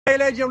Hey,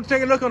 ladies and gentlemen,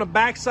 take a look on the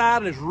back side,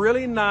 and it's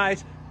really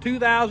nice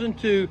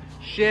 2002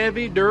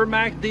 Chevy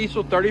Duramax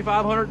diesel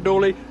 3500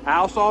 dually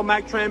Alsol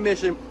Mac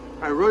transmission.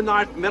 A real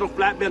nice metal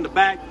flatbed in the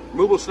back,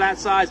 removable slat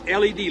size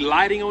LED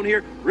lighting on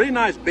here. Really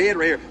nice bed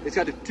right here. It's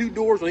got the 2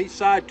 doors on each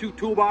side, 2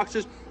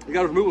 toolboxes. You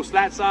got a removable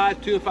slat size,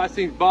 2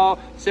 5/16 ball,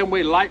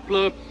 7-way light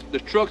plug. The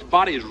truck's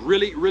body is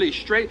really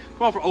straight.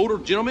 Come on, for older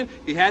gentlemen,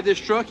 he had this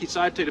truck. He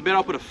decided to take the bed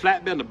off, put a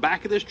flatbed in the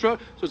back of this truck.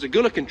 So it's a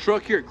good looking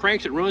truck here. It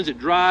cranks, it runs, it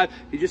drives.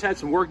 He just had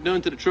some work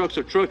done to the truck,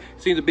 so the truck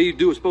seems to be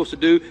do what it's supposed to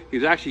do.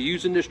 He's actually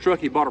using this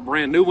truck. He bought a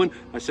brand new one.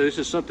 So this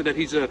is something that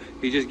he's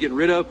just getting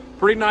rid of.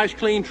 Pretty nice,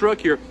 clean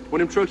truck here. One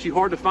of them trucks you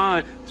hard to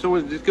find. Someone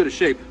in this good of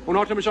shape. One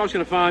more time, I'm going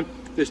to find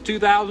this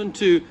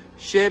 2002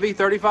 Chevy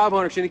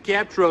 3500 extended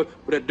cab truck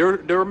with a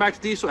Duramax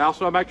diesel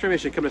Alsol Mac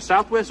transmission coming to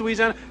Southwest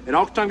Louisiana and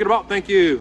all the time get about. Thank you.